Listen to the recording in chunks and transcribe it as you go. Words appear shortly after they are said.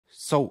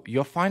So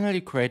you finally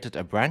created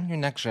a brand new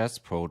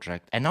Next.js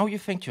project, and now you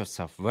think to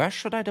yourself, where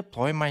should I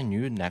deploy my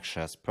new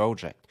Next.js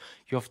project?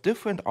 You have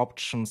different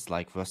options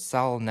like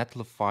Vercel,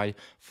 Netlify,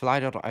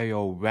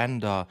 Fly.io,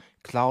 Render,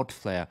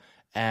 Cloudflare,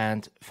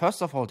 and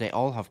first of all, they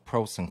all have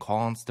pros and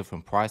cons,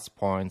 different price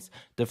points,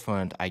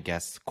 different,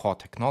 core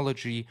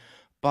technology,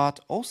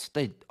 but also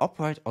they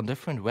operate on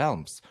different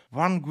realms.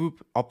 One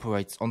group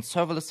operates on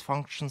serverless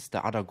functions,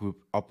 the other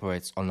group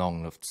operates on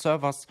long-lived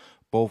servers.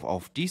 Both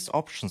of these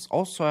options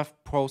also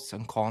have pros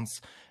and cons,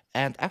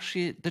 and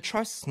actually the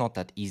choice is not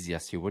that easy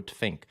as you would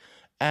think.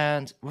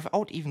 And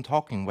without even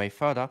talking way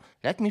further,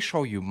 let me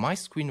show you my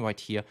screen right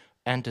here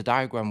and the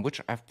diagram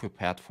which I've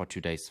prepared for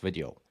today's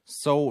video.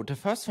 So the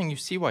first thing you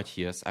see right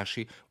here is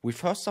actually we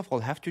first of all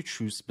have to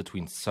choose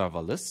between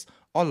serverless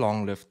or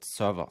long-lived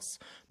servers.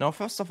 Now,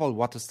 first of all,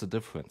 what is the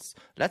difference?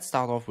 Let's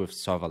start off with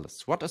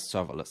serverless. What is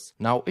serverless?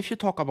 Now, if you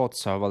talk about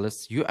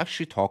serverless, you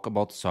actually talk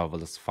about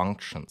serverless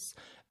functions.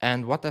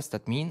 And what does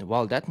that mean?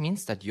 Well, that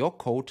means that your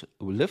code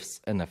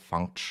lives in a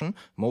function,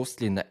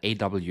 mostly in the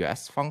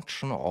AWS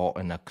function or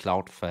in a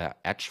Cloudflare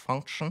edge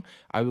function.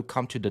 I will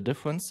come to the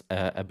difference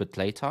a bit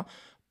later,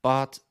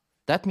 but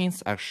that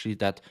means actually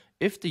that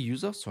if the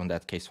user, so in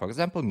that case, for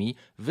example, me,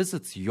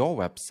 visits your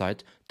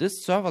website,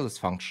 this serverless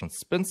function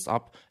spins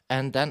up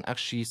and then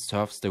actually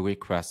serves the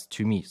request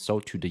to me, so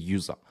to the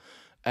user.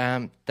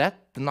 The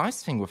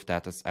nice thing with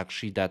that is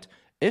actually that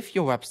if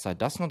your website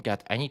does not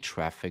get any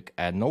traffic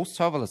and no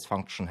serverless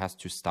function has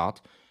to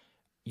start,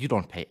 you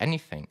don't pay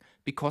anything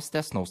because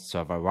there's no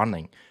server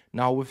running.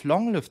 Now with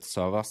long-lived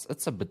servers,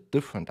 it's a bit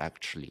different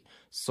actually.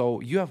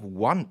 So you have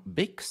one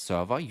big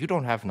server, you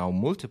don't have now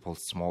multiple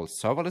small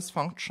serverless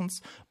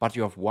functions, but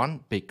you have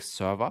one big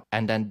server,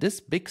 and then this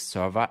big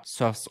server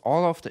serves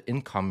all of the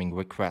incoming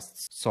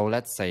requests. So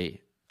let's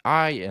say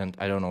I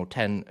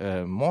 10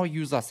 more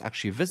users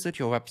actually visit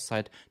your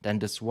website, then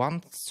this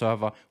one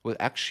server will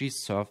actually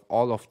serve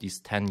all of these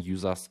 10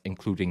 users,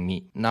 including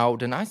me. Now,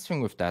 the nice thing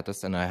with that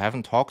is, and I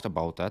haven't talked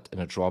about that in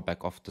a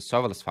drawback of the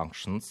serverless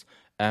functions,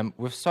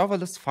 with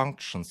serverless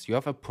functions, you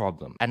have a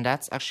problem, and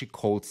that's actually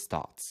cold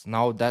starts.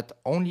 Now, that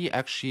only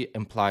actually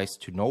applies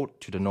to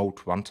the node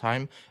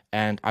runtime,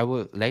 and I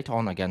will later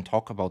on again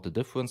talk about the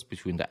difference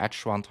between the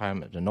edge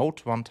runtime and the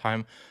node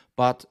runtime.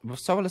 But with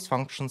serverless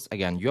functions,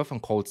 again, you have a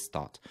cold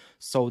start.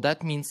 So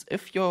that means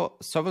if your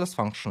serverless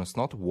function is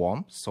not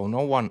warm, so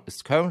no one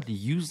is currently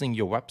using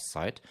your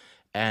website,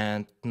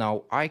 and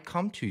now I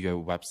come to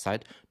your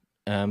website,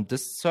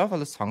 this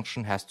serverless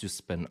function has to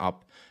spin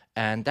up.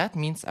 And that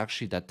means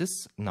actually that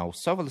this now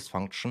serverless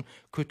function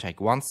could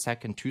take 1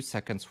 second, 2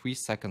 seconds, 3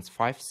 seconds,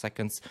 5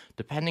 seconds,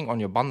 depending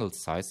on your bundle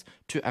size,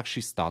 to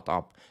actually start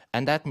up.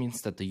 And that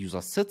means that the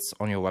user sits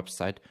on your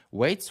website,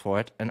 waits for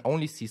it, and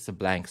only sees a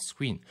blank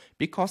screen.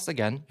 Because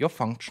again, your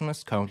function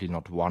is currently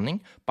not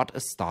running, but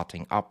is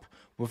starting up.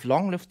 With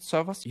long-lived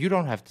servers, you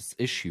don't have this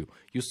issue.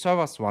 Your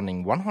server's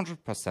running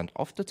 100%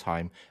 of the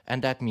time,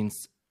 and that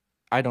means,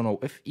 I don't know,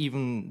 if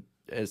even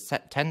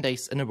 10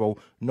 days in a row,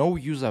 no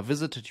user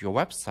visited your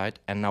website,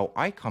 and now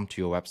I come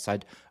to your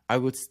website, I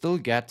will still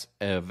get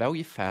a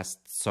very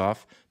fast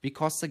serve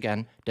because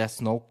again,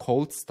 there's no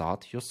cold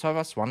start. Your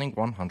server's running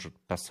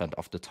 100%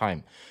 of the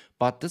time.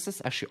 But this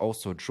is actually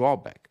also a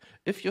drawback.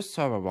 If your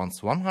server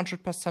runs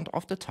 100%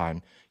 of the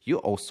time, you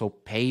also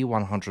pay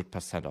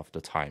 100% of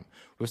the time.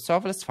 With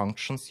serverless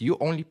functions, you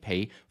only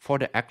pay for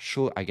the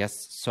actual,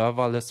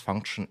 serverless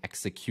function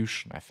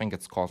execution. I think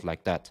it's called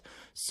like that.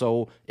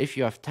 So if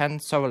you have 10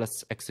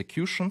 serverless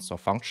executions or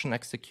function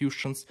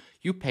executions,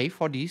 you pay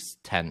for these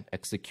 10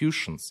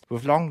 executions.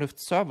 With long-lived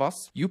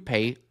servers, you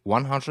pay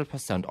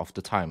 100% of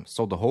the time.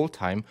 So the whole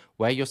time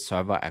where your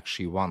server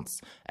actually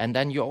runs. And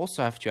then you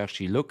also have to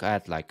actually look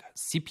at like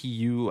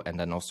CPU and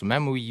then also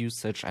memory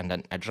usage and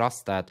then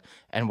adjust that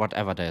and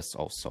whatever there is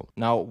also.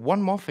 Now,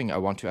 one more thing I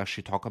want to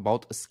actually talk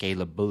about is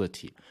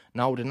scalability.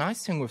 Now, the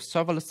nice thing with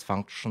serverless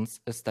functions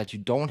is that you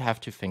don't have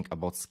to think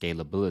about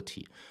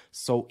scalability.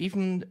 So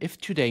even if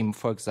today,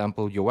 for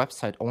example, your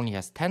website only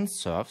has 10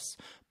 servers,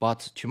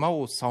 but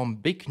tomorrow some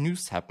big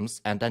news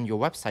happens and then your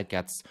website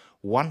gets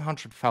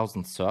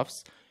 100,000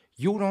 servers,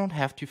 you don't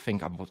have to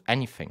think about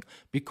anything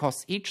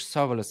because each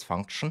serverless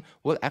function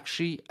will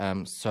actually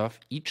serve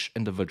each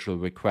individual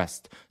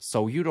request.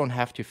 So you don't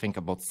have to think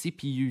about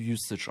CPU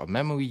usage or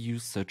memory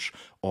usage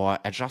or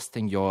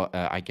adjusting your,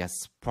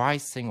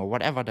 pricing or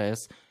whatever there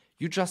is.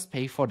 You just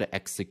pay for the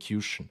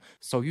execution.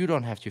 So you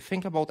don't have to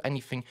think about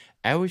anything.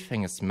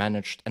 Everything is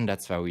managed, and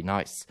that's very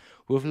nice.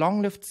 With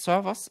long-lived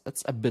servers,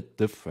 it's a bit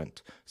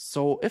different.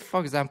 So if,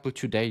 for example,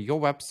 today your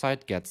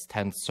website gets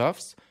 10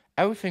 servers,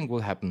 everything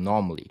will happen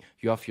normally.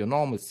 You have your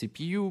normal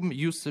CPU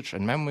usage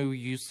and memory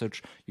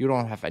usage. You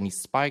don't have any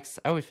spikes.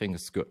 Everything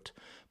is good.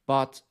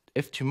 But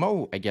if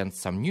tomorrow again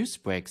some news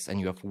breaks and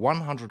you have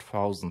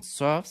 100,000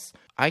 servers,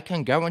 I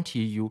can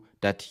guarantee you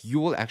that you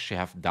will actually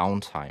have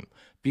downtime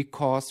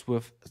because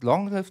with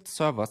long-lived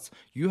servers,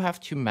 you have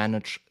to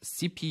manage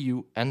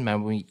CPU and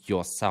memory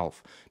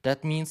yourself.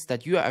 That means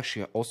that you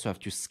actually also have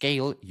to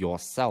scale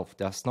yourself.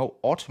 There's no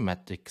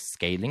automatic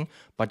scaling,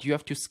 but you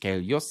have to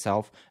scale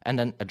yourself and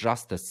then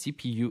adjust the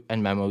CPU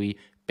and memory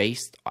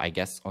based, I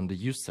guess, on the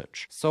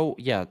usage. So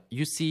yeah,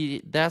 you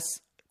see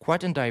there's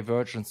quite a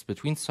divergence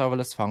between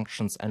serverless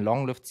functions and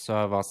long-lived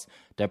servers.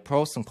 There are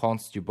pros and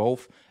cons to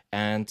both,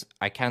 and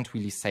I can't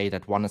really say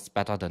that one is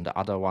better than the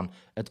other one.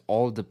 It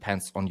all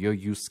depends on your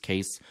use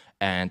case,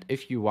 and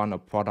if you run a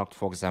product,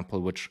 for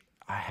example, which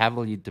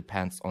heavily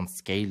depends on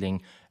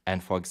scaling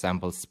and, for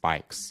example,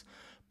 spikes.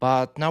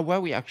 But now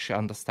where we actually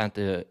understand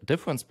the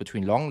difference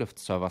between long-lived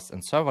servers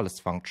and serverless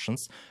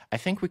functions, I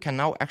think we can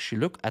now actually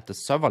look at the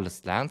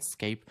serverless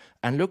landscape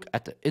and look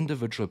at the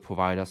individual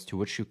providers to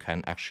which you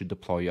can actually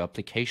deploy your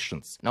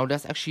applications. Now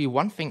there's actually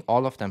one thing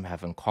all of them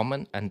have in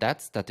common, and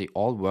that's that they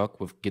all work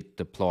with git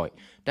deploy.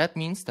 That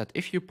means that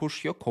if you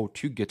push your code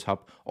to GitHub,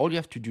 all you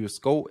have to do is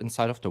go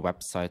inside of the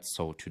website,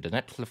 so to the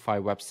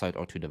Netlify website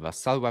or to the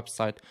Vercel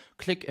website,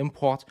 click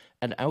import,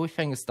 and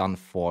everything is done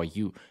for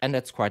you. And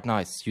that's quite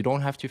nice. You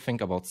don't have to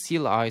think about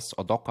CLIs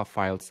or Docker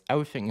files.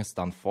 Everything is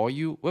done for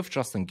you with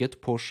just a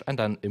git push and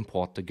then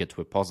import the git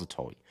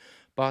repository.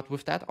 But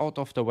with that out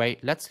of the way,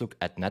 let's look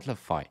at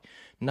Netlify.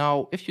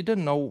 Now, if you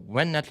didn't know,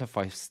 when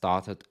Netlify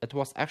started, it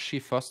was actually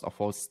first of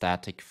all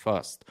static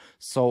first.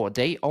 So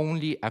they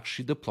only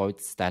actually deployed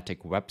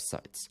static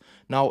websites.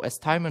 Now, as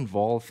time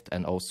evolved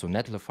and also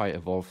Netlify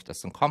evolved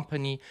as a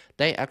company,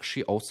 they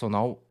actually also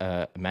now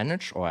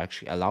manage or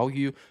actually allow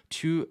you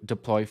to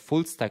deploy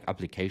full stack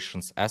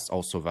applications as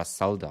also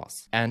Vercel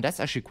does. And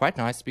that's actually quite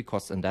nice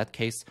because in that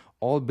case,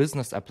 all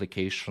business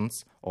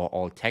applications or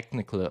all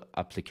technical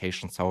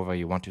applications, however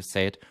you want to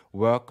say it,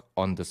 work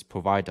on this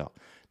provider.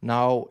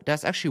 Now,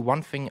 there's actually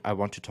one thing I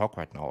want to talk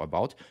right now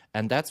about,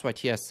 and that's right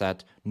here I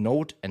said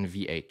Node and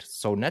V8.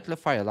 So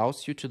Netlify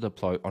allows you to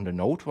deploy on the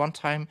Node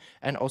runtime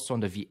and also on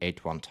the V8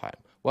 runtime.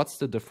 What's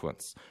the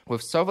difference? With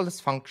serverless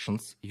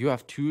functions, you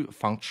have two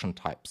function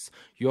types.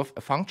 You have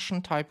a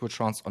function type which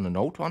runs on a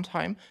Node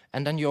runtime,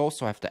 and then you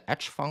also have the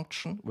edge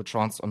function which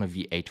runs on a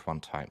V8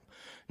 runtime.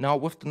 Now,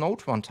 with the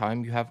Node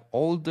runtime, you have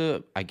all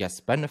the, I guess,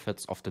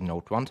 benefits of the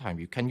Node runtime.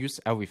 You can use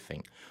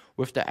everything.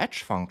 With the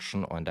edge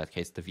function, or in that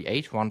case the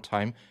V8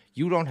 runtime,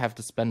 you don't have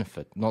this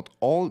benefit. Not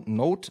all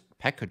Node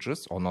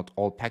packages, or not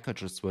all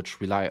packages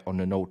which rely on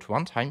the Node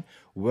runtime,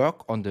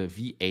 work on the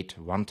V8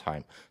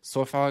 runtime.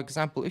 So for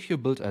example, if you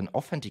build an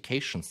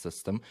authentication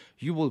system,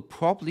 you will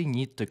probably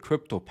need the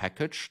crypto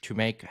package to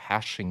make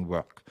hashing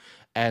work.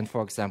 And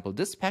for example,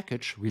 this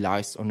package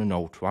relies on a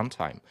Node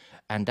runtime.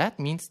 And that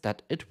means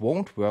that it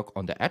won't work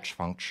on the edge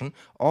function,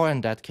 or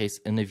in that case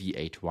in a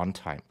V8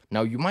 runtime.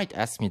 Now you might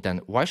ask me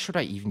then, why should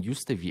I even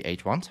use the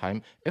V8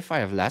 runtime if I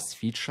have less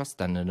features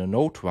than in a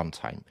Node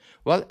runtime?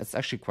 Well, it's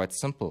actually quite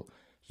simple.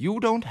 You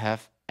don't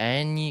have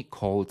any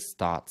cold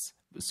starts.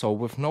 So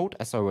with Node,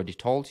 as I already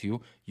told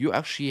you, you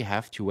actually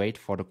have to wait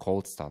for the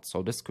cold start.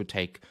 So this could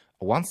take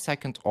 1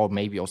 second or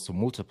maybe also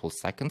multiple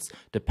seconds,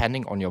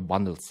 depending on your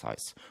bundle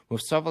size.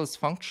 With serverless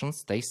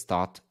functions, they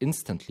start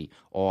instantly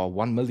or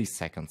 1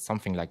 millisecond,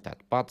 something like that,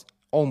 but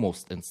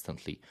almost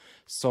instantly.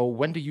 So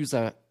when the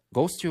user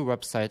goes to your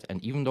website,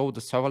 and even though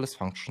the serverless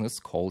function is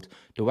called,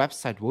 the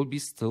website will be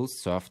still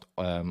served,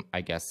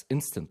 I guess,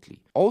 instantly.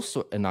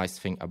 Also, a nice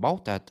thing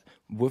about that,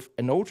 with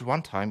a Node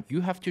runtime, you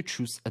have to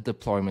choose a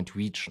deployment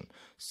region.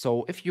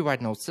 So if you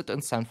right now sit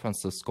in San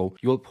Francisco,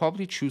 you'll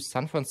probably choose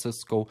San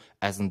Francisco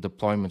as a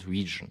deployment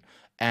region.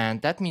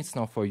 And that means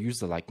now for a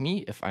user like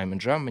me, if I'm in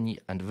Germany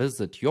and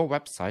visit your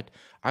website,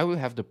 I will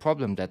have the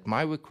problem that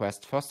my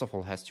request first of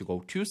all has to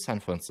go to San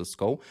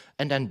Francisco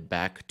and then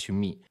back to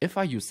me. If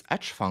I use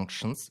edge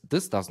functions,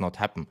 this does not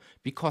happen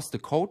because the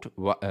code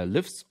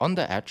lives on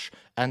the edge,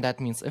 and that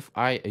means if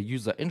a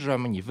user in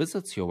Germany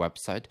visits your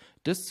website,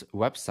 this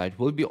website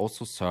will be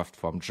also served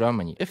from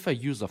Germany. If a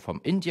user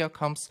from India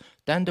comes,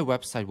 then the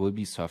website will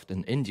be served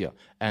in India,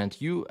 and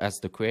you as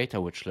the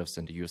creator which lives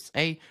in the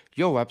USA,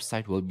 your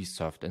website will be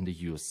served in the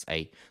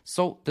USA.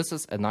 So this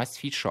is a nice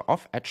feature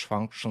of edge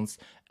functions,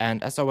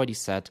 and as I already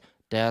said,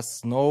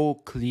 there's no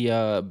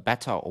clear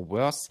better or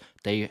worse.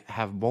 They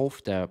have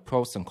both their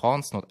pros and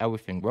cons. Not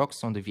everything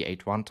works on the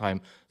V8 runtime.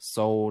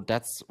 So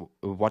that's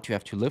what you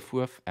have to live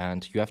with,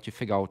 and you have to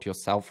figure out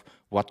yourself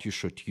what you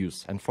should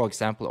use. And for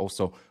example,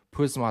 also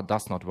Prisma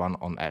does not run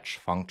on edge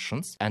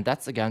functions. And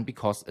that's again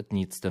because it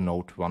needs the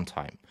Node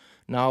runtime.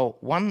 Now,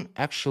 one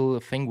actual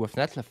thing with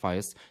Netlify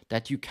is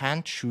that you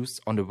can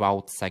choose on the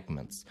route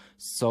segments.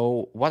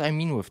 So what I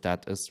mean with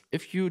that is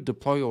if you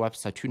deploy your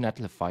website to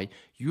Netlify,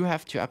 you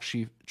have to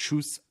actually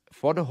choose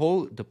for the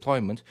whole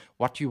deployment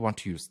what you want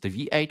to use, the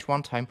V8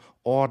 runtime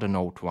or the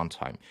Node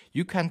runtime.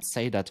 You can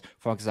say that,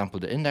 for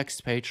example, the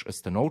index page is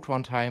the Node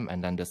runtime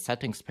and then the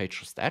settings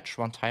page is the edge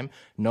runtime.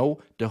 No,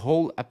 the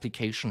whole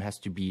application has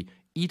to be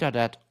either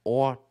that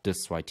or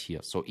this right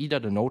here. So either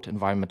the Node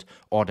environment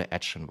or the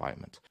edge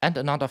environment. And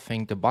another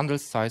thing, the bundle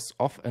size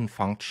of a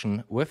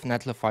function with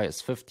Netlify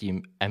is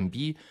 50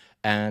 MB,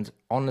 and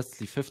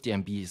honestly 50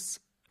 MB is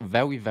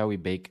very, very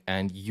big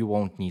and you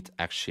won't need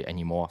actually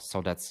anymore.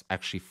 So that's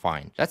actually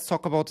fine. Let's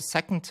talk about the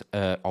second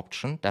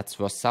option. That's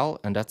Vercel,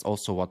 and that's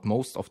also what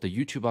most of the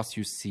YouTubers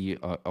you see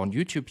on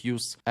YouTube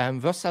use.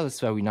 Vercel is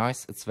very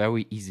nice. It's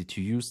very easy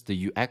to use.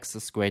 The UX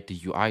is great. The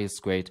UI is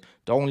great.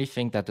 The only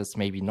thing that is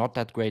maybe not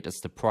that great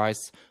is the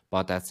price,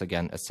 but that's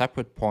again a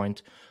separate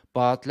point.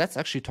 But let's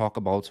actually talk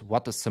about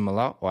what is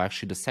similar or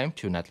actually the same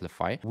to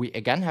Netlify. We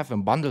again have a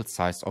bundled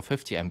size of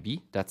 50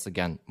 MB. That's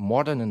again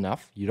more than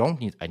enough. You don't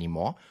need any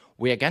more.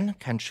 We again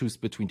can choose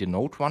between the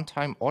Node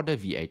runtime or the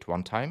V8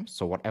 runtime,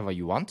 so whatever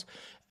you want.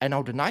 And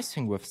now the nice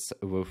thing with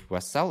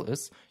Vercel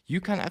is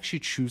you can actually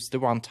choose the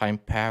runtime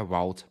per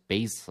route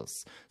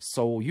basis.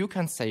 So you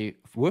can say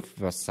with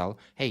Vercel,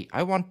 hey,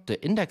 I want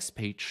the index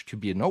page to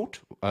be a node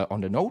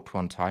on the Node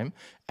runtime,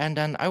 and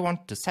then I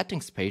want the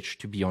settings page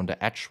to be on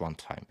the Edge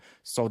runtime.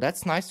 So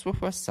that's nice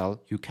with Vercel.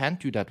 You can't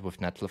do that with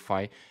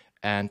Netlify,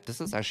 and this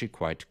is actually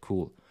quite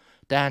cool.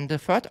 Then the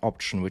third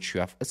option which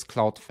you have is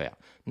Cloudflare.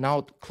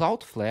 Now,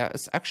 Cloudflare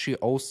is actually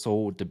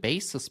also the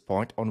basis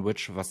point on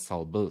which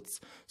Vercel builds.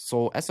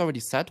 So as already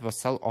said,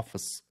 Vercel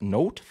offers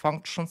node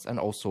functions and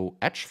also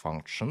edge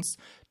functions.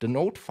 The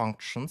node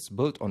functions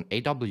built on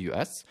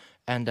AWS,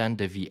 and then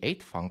the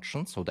V8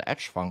 functions, so the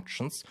edge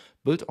functions,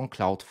 built on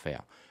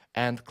Cloudflare.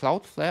 And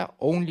Cloudflare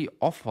only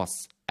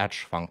offers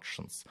edge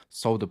functions.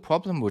 So the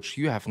problem which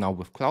you have now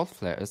with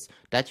Cloudflare is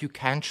that you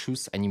can't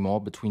choose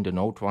anymore between the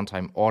node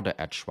runtime or the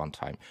edge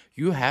runtime.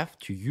 You have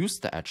to use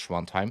the edge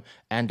runtime,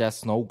 and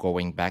there's no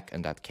going back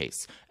in that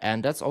case.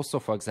 And that's also,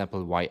 for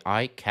example, why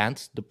I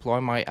can't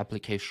deploy my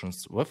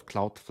applications with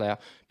Cloudflare,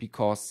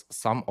 because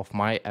some of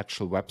my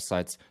actual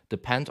websites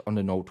depend on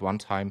the node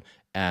runtime.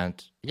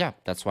 And yeah,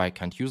 that's why I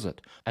can't use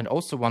it. And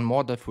also one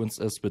more difference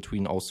is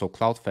between also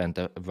Cloudflare and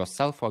the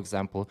Vercel, for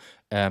example,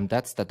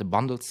 that's that the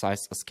bundle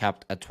size is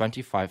capped at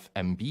 25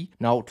 MB.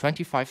 Now,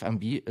 25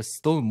 MB is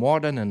still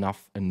more than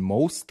enough in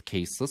most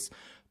cases,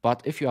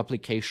 but if your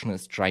application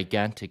is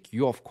gigantic,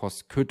 you of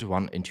course could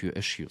run into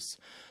issues.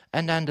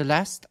 And then the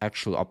last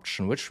actual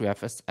option which we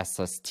have is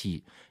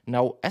SST.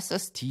 Now,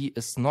 SST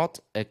is not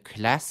a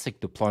classic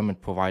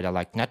deployment provider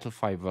like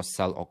Netlify,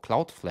 Vercel or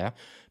Cloudflare,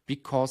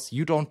 because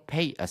you don't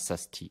pay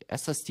SST.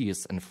 SST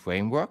is a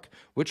framework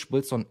which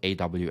builds on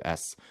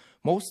AWS.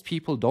 Most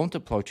people don't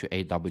deploy to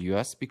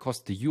AWS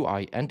because the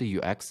UI and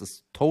the UX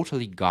is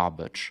totally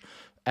garbage.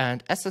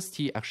 And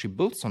SST actually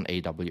builds on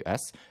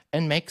AWS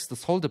and makes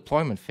this whole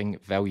deployment thing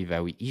very,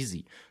 very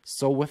easy.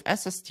 So with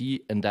SST,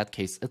 in that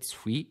case, it's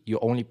free. You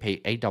only pay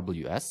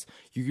AWS.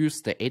 You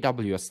use the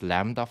AWS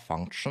Lambda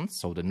function,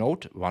 so the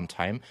node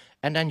runtime,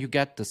 and then you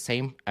get the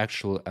same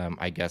actual,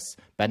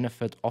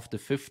 benefit of the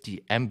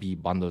 50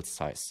 MB bundle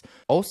size.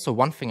 Also,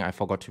 one thing I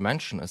forgot to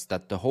mention is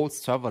that the whole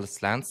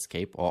serverless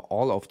landscape, or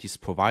all of these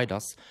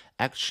providers,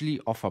 actually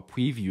offer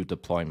preview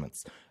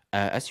deployments.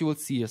 As you will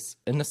see is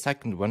in a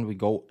second when we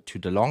go to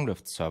the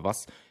long-lived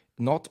servers,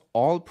 not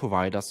all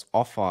providers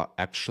offer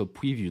actual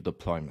preview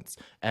deployments.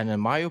 And in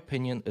my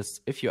opinion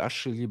is if you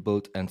actually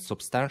build a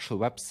substantial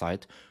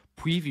website,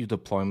 preview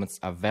deployments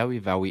are very,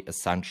 very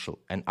essential.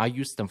 And I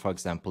use them, for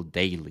example,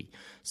 daily.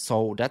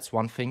 So that's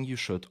one thing you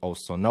should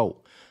also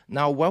know.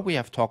 Now, where we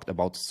have talked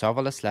about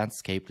serverless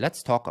landscape,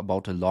 let's talk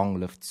about the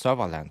long-lived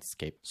server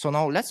landscape. So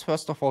now let's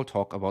first of all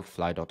talk about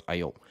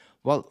Fly.io.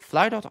 Well,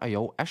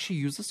 Fly.io actually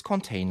uses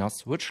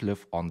containers which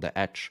live on the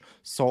edge,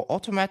 so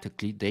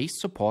automatically they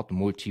support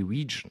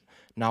multi-region.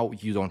 Now,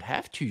 you don't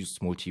have to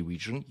use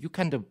multi-region, you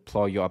can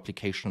deploy your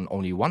application in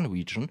only one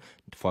region,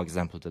 for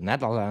example the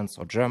Netherlands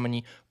or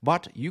Germany,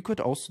 but you could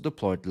also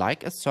deploy it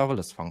like a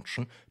serverless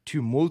function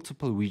to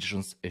multiple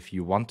regions if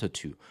you wanted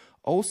to.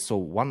 Also,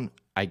 one,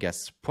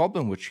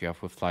 problem which you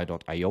have with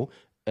Fly.io,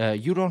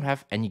 you don't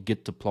have any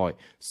git deploy.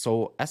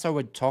 So as I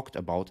already talked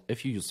about,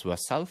 if you use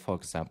Vercel, for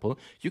example,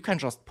 you can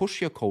just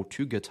push your code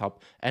to GitHub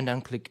and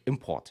then click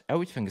import.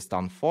 Everything is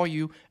done for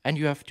you and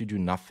you have to do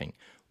nothing.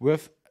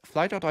 With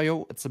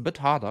Fly.io, it's a bit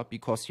harder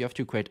because you have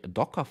to create a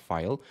Docker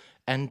file,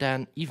 and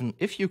then even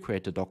if you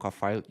create a Docker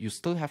file, you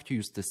still have to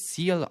use the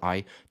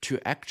CLI to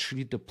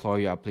actually deploy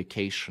your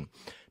application.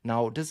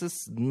 Now, this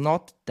is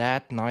not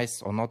that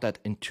nice or not that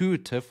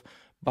intuitive,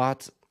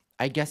 but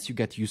I guess you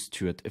get used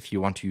to it if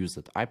you want to use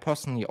it. I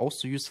personally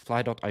also use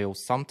Fly.io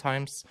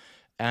sometimes,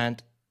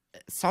 and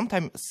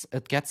sometimes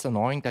it gets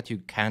annoying that you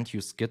can't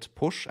use git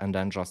push and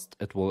then just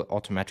it will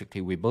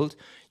automatically rebuild.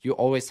 You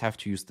always have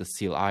to use the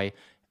CLI.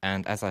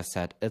 And as I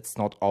said, it's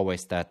not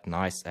always that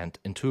nice and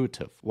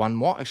intuitive. One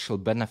more actual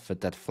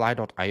benefit that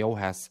Fly.io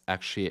has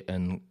actually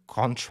in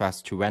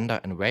contrast to Render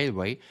and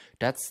Railway,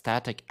 that's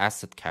static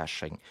asset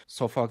caching.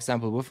 So for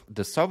example, with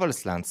the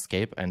serverless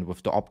landscape and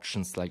with the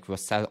options like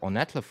Vercel or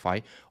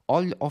Netlify,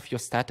 all of your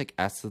static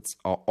assets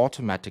are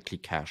automatically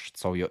cached.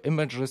 So your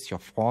images, your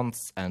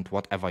fonts, and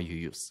whatever you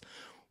use.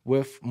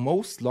 With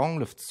most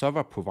long-lived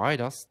server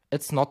providers,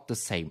 it's not the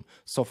same.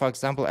 So for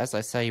example, as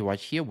I say right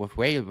here with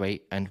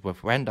Railway and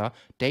with Render,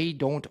 they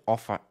don't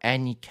offer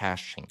any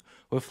caching.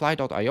 With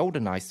Fly.io,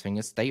 the nice thing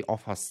is they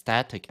offer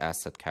static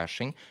asset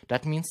caching.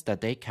 That means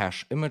that they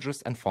cache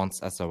images and fonts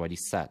as already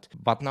said.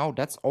 But now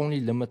that's only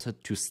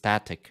limited to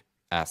static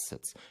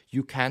assets.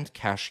 You can't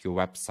cache your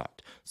website.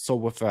 So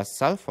with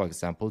Vercel, for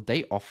example,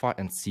 they offer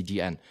a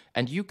CDN,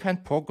 and you can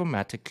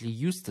programmatically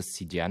use the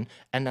CDN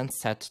and then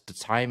set the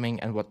timing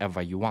and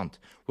whatever you want.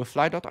 With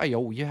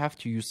Fly.io, you have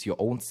to use your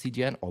own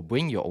CDN or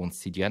bring your own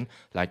CDN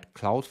like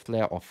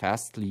Cloudflare or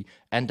Fastly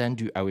and then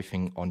do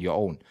everything on your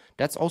own.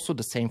 That's also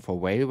the same for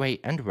Railway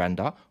and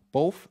Render.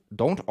 Both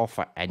don't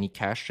offer any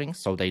caching,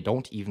 so they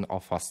don't even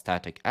offer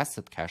static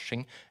asset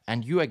caching,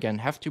 and you again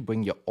have to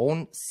bring your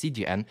own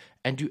CDN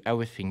and do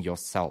everything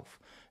yourself.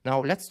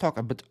 Now let's talk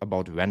a bit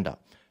about Render.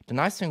 The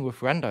nice thing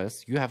with Render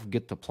is you have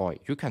git deploy.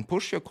 You can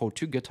push your code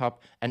to GitHub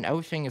and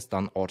everything is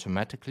done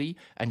automatically,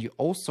 and you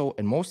also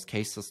in most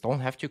cases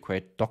don't have to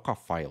create Docker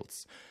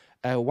files.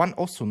 One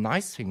also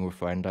nice thing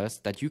with Render is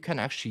that you can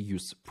actually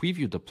use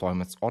preview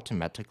deployments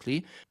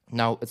automatically.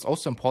 Now, it's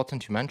also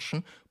important to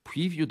mention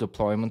preview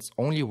deployments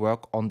only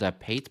work on their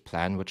paid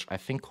plan, which I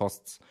think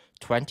costs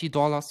 $20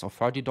 or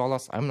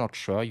 $30. I'm not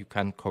sure. You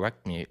can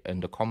correct me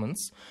in the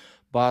comments.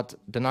 But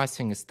the nice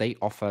thing is they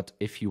offer it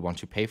if you want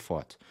to pay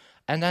for it.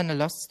 And then the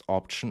last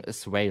option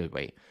is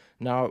Railway.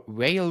 Now,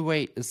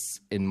 Railway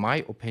is, in my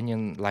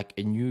opinion, like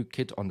a new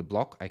kid on the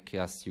block, I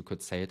guess you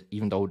could say it,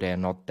 even though they're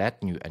not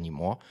that new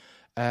anymore.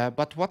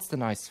 But what's the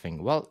nice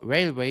thing? Well,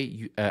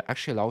 Railway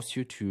actually allows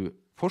you to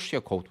push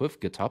your code with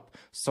GitHub.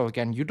 So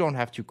again, you don't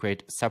have to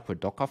create separate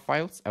Docker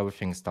files.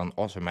 Everything is done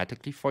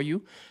automatically for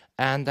you.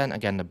 And then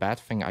again, the bad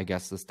thing, I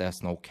guess, is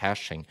there's no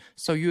caching.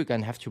 So you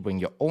again have to bring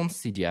your own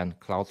CDN,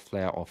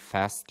 Cloudflare or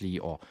Fastly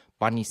or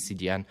Bunny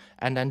CDN,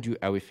 and then do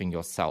everything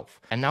yourself.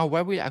 And now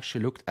where we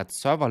actually looked at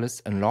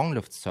serverless and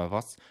long-lived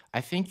servers, I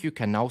think you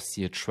can now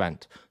see a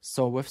trend.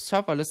 So with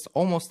serverless,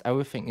 almost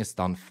everything is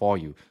done for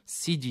you.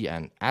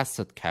 CDN,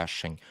 asset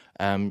caching,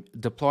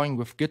 deploying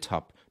with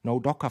GitHub, no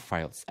Docker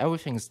files,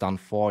 everything is done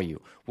for you.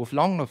 With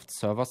long-lived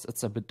servers,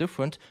 it's a bit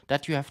different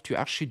that you have to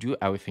actually do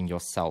everything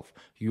yourself.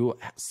 You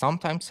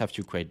sometimes have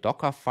to create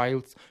Docker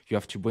files, you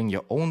have to bring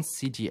your own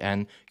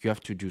CDN, you have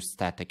to do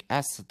static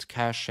asset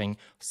caching,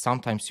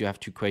 sometimes you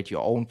have to create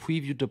your own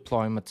preview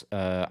deployment,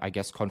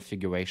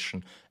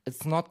 configuration.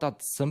 It's not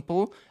that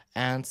simple,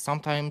 and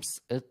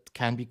sometimes it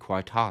can be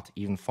quite hard.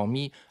 Even for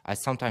me, I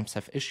sometimes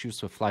have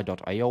issues with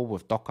Fly.io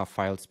with Docker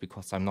files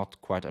because I'm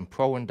not quite a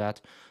pro in that,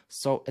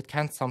 so it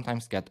can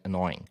sometimes get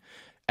annoying.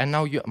 And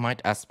now you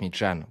might ask me,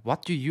 Jen,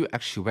 what do you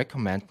actually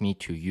recommend me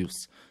to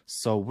use?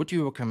 So would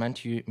you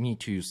recommend me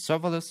to use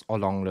serverless or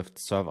long-lived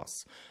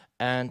servers?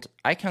 And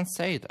I can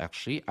say it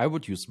actually, I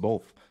would use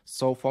both.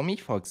 So for me,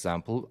 for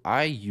example,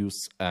 I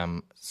use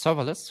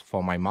serverless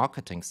for my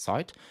marketing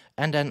site,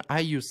 and then I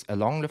use a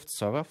long-lived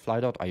server,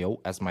 Fly.io,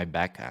 as my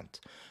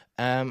backend.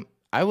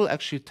 I will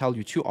actually tell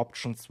you two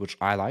options which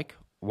I like,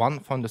 one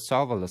from the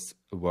serverless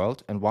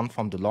world and one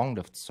from the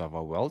long-lived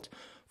server world.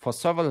 For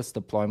serverless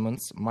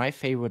deployments, my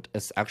favorite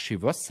is actually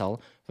Vercel.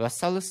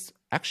 Vercel is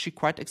actually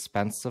quite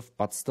expensive,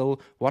 but still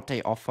what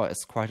they offer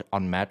is quite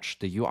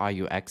unmatched. The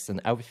UI, UX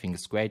and everything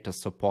is great, the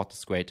support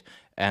is great,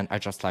 and I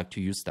just like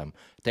to use them.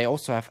 They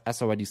also have,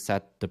 as already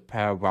said, the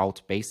per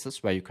route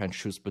basis where you can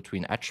choose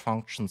between edge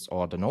functions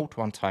or the node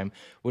runtime,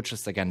 which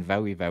is again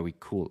very, very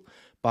cool.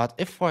 But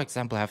if, for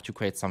example, I have to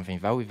create something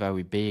very,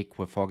 very big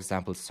with, for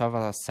example,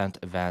 server sent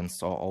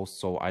events or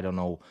also, I don't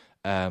know,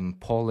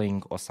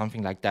 polling or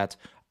something like that,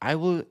 I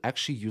will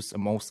actually use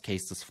in most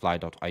cases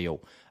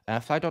Fly.io.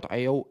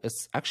 Fly.io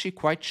is actually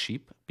quite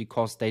cheap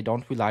because they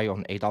don't rely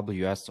on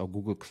AWS or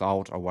Google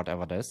Cloud or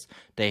whatever it is.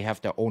 They have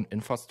their own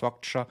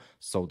infrastructure,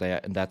 so they're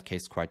in that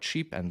case quite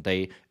cheap. And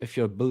if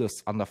your bill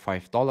is under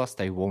 $5,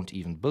 they won't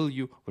even bill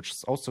you, which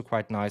is also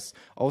quite nice.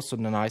 Also,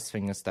 the nice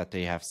thing is that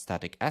they have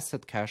static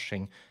asset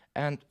caching,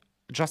 and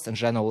just in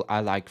general,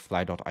 I like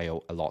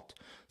Fly.io a lot.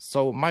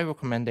 So my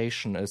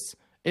recommendation is,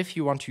 if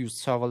you want to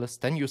use serverless,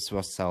 then use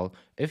Vercel.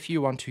 If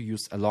you want to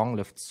use a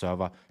long-lived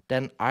server,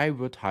 then I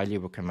would highly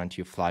recommend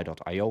you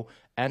Fly.io.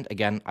 And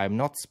again, I'm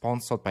not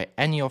sponsored by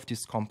any of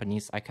these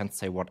companies. I can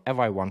say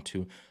whatever I want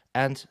to.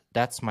 And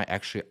that's my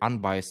actually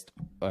unbiased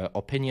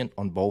opinion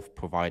on both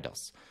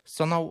providers.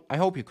 So now I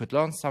hope you could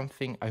learn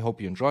something. I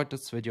hope you enjoyed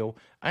this video.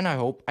 And I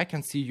hope I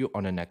can see you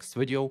on the next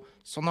video.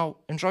 So now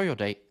enjoy your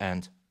day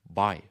and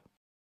bye.